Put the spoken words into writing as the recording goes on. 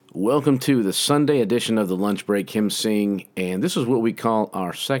Welcome to the Sunday edition of the Lunch Break Hymn Sing, and this is what we call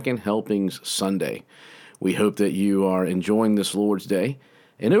our Second Helpings Sunday. We hope that you are enjoying this Lord's Day.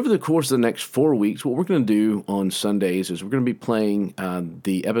 And over the course of the next 4 weeks, what we're going to do on Sundays is we're going to be playing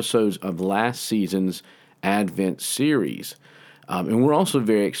the episodes of last season's Advent series. And we're also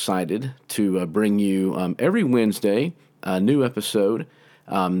very excited to bring you every Wednesday a new episode.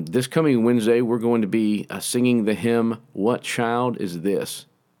 This coming Wednesday, we're going to be singing the hymn, "What Child Is This?"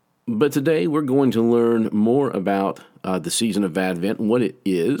 But today we're going to learn more about the season of Advent and what it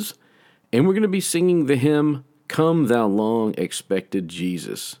is. And we're going to be singing the hymn, "Come Thou Long Expected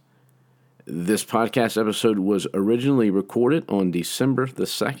Jesus." This podcast episode was originally recorded on December the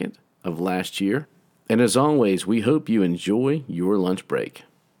 2nd of last year. And as always, we hope you enjoy your lunch break.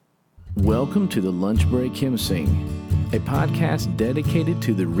 Welcome to the Lunch Break Hymn Sing, a podcast dedicated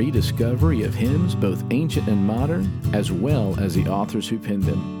to the rediscovery of hymns, both ancient and modern, as well as the authors who penned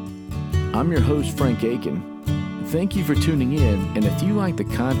them. I'm your host, Frank Aiken. Thank you for tuning in, and if you like the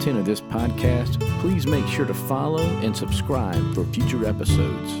content of this podcast, please make sure to follow and subscribe for future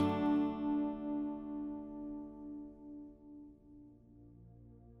episodes.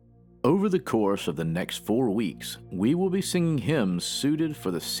 Over the course of the next 4 weeks, we will be singing hymns suited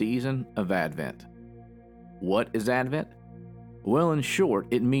for the season of Advent. What is Advent? Well, in short,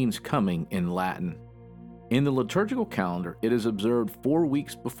 it means coming in Latin. In the liturgical calendar, it is observed 4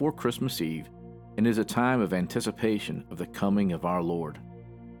 weeks before Christmas Eve and is a time of anticipation of the coming of our Lord.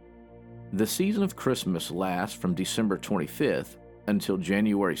 The season of Christmas lasts from December 25th until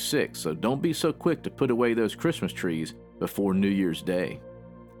January 6th, so don't be so quick to put away those Christmas trees before New Year's Day.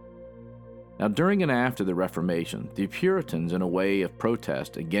 Now, during and after the Reformation, the Puritans, in a way of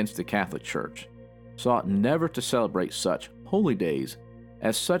protest against the Catholic Church, sought never to celebrate such holy days,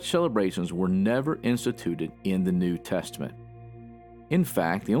 as such celebrations were never instituted in the New Testament. In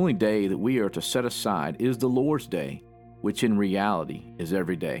fact, the only day that we are to set aside is the Lord's Day, which in reality is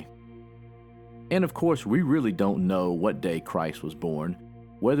every day. And of course, we really don't know what day Christ was born,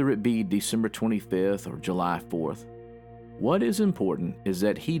 whether it be December 25th or July 4th. What is important is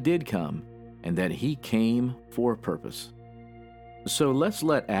that He did come, and that He came for a purpose. So let's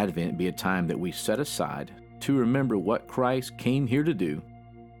let Advent be a time that we set aside to remember what Christ came here to do,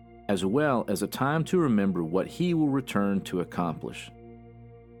 as well as a time to remember what He will return to accomplish.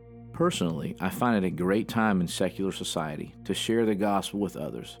 Personally, I find it a great time in secular society to share the gospel with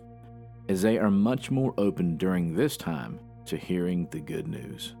others, as they are much more open during this time to hearing the good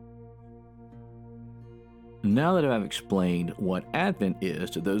news. Now that I've explained what Advent is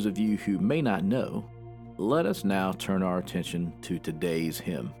to those of you who may not know, let us now turn our attention to today's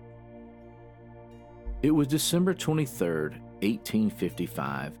hymn. It was December 23rd,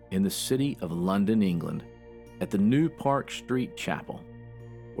 1855, in the city of London, England, at the New Park Street Chapel,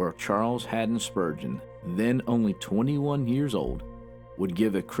 where Charles Haddon Spurgeon, then only 21 years old, would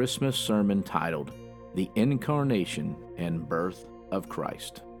give a Christmas sermon titled, "The Incarnation and Birth of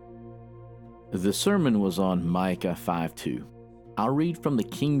Christ." The sermon was on Micah 5:2. I'll read from the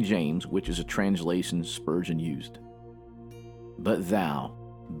King James, which is a translation Spurgeon used. "But thou,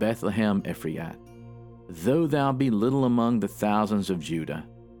 Bethlehem Ephraim, though thou be little among the thousands of Judah,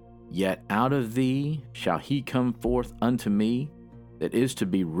 yet out of thee shall he come forth unto me, that is to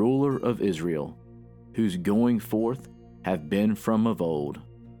be ruler of Israel, whose going forth have been from of old,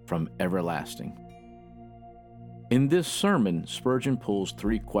 from everlasting." In this sermon, Spurgeon pulls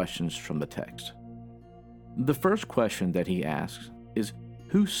 3 questions from the text. The first question that he asks is,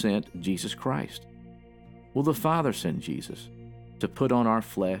 who sent Jesus Christ? Well, the Father sent Jesus to put on our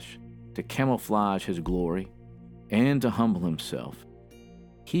flesh, to camouflage His glory, and to humble Himself.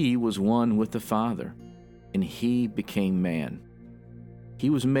 He was one with the Father, and He became man. He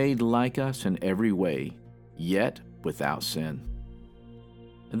was made like us in every way, yet without sin.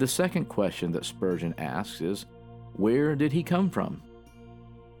 And the second question that Spurgeon asks is, where did He come from?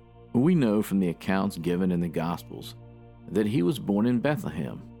 We know from the accounts given in the Gospels that He was born in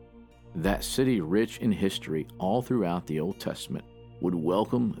Bethlehem. That city, rich in history all throughout the Old Testament, would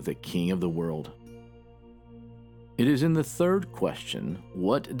welcome the King of the world. It is in the third question,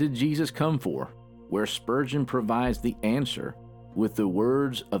 what did Jesus come for?, where Spurgeon provides the answer with the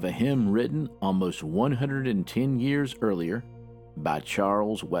words of a hymn written almost 110 years earlier by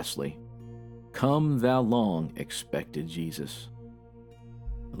Charles Wesley. "Come thou long expected Jesus."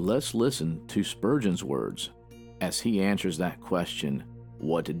 Let's listen to Spurgeon's words as he answers that question,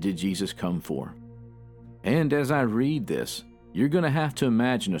 what did Jesus come for? And as I read this, you're going to have to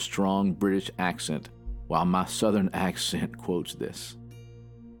imagine a strong British accent while my Southern accent quotes this.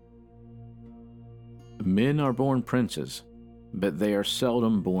 "Men are born princes, but they are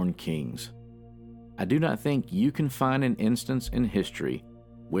seldom born kings. I do not think you can find an instance in history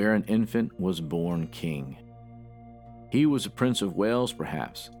where an infant was born king. He was a Prince of Wales,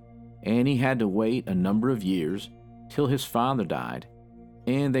 perhaps, and he had to wait a number of years till his father died,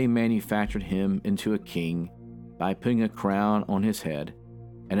 and they manufactured him into a king by putting a crown on his head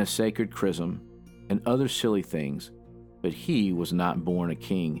and a sacred chrism and other silly things, but he was not born a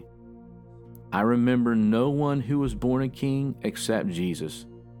king. I remember no one who was born a king except Jesus,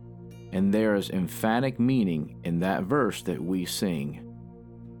 and there is emphatic meaning in that verse that we sing.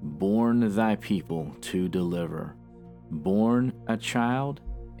 Born thy people to deliver, born a child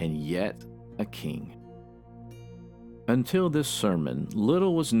and yet a king. Until this sermon,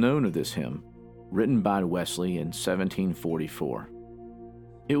 little was known of this hymn, written by Wesley in 1744.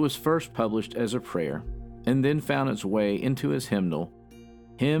 It was first published as a prayer, and then found its way into his hymnal,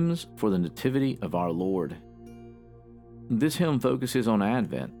 Hymns for the Nativity of Our Lord. This hymn focuses on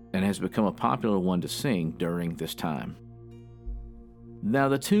Advent and has become a popular one to sing during this time. Now,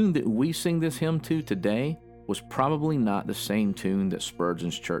 the tune that we sing this hymn to today was probably not the same tune that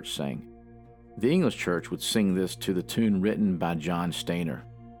Spurgeon's church sang. The English church would sing this to the tune written by John Stainer.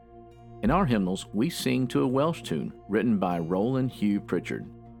 In our hymnals, we sing to a Welsh tune written by Roland Hugh Pritchard.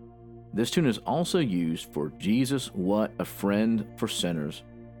 This tune is also used for Jesus, What a Friend for Sinners,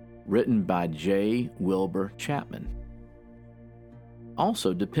 written by J. Wilbur Chapman.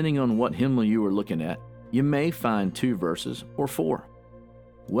 Also, depending on what hymnal you are looking at, you may find 2 verses or 4.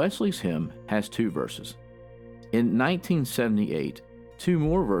 Wesley's hymn has 2 verses. In 1978, 2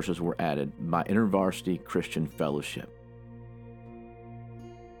 more verses were added by InterVarsity Christian Fellowship.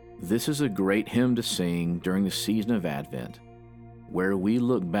 This is a great hymn to sing during the season of Advent, where we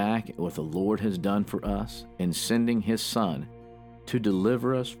look back at what the Lord has done for us in sending His Son to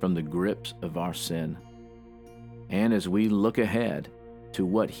deliver us from the grips of our sin. And as we look ahead to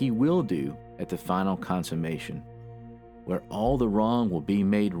what He will do at the final consummation, where all the wrong will be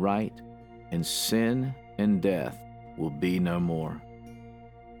made right and sin and death will be no more.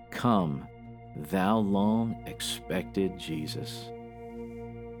 Come, thou long expected Jesus.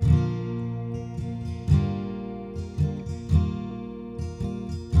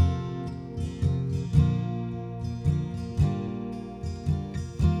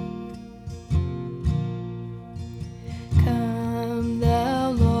 Come,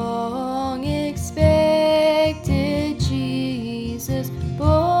 thou long expected Jesus,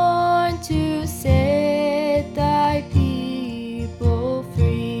 born to set thy people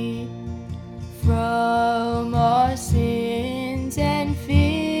free from our sins and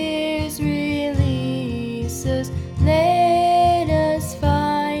fears. Release us, let us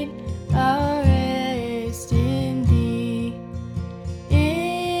find our rest in thee.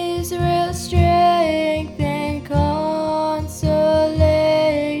 Israel's strength and consolation,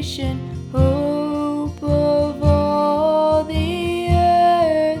 hope of all the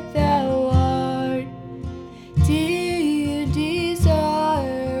earth thou art, dear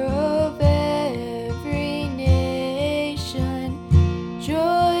desire of every nation, joy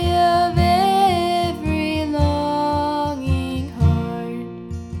of every longing heart.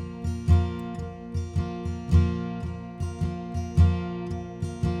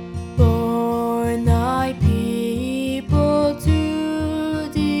 Born thy people to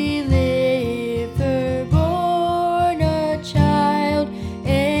deliver, born a child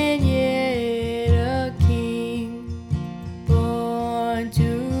and yet a king, born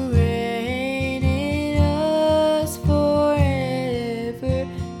to reign in us forever.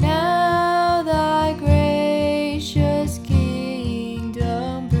 Now thy gracious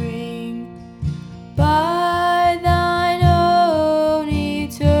kingdom bring, by thine own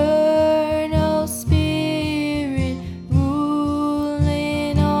eternal Spirit, rule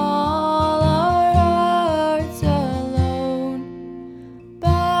in all our hearts alone.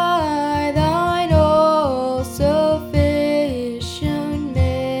 By thine all-sufficient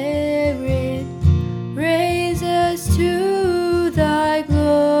merit, raise us to thy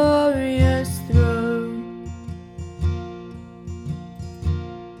glorious throne.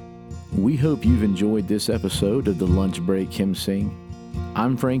 We hope you've enjoyed this episode of the Lunch Break Hymn Sing.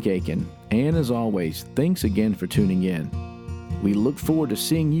 I'm Frank Aiken, and as always, thanks again for tuning in. We look forward to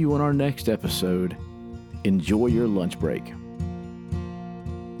seeing you on our next episode. Enjoy your lunch break.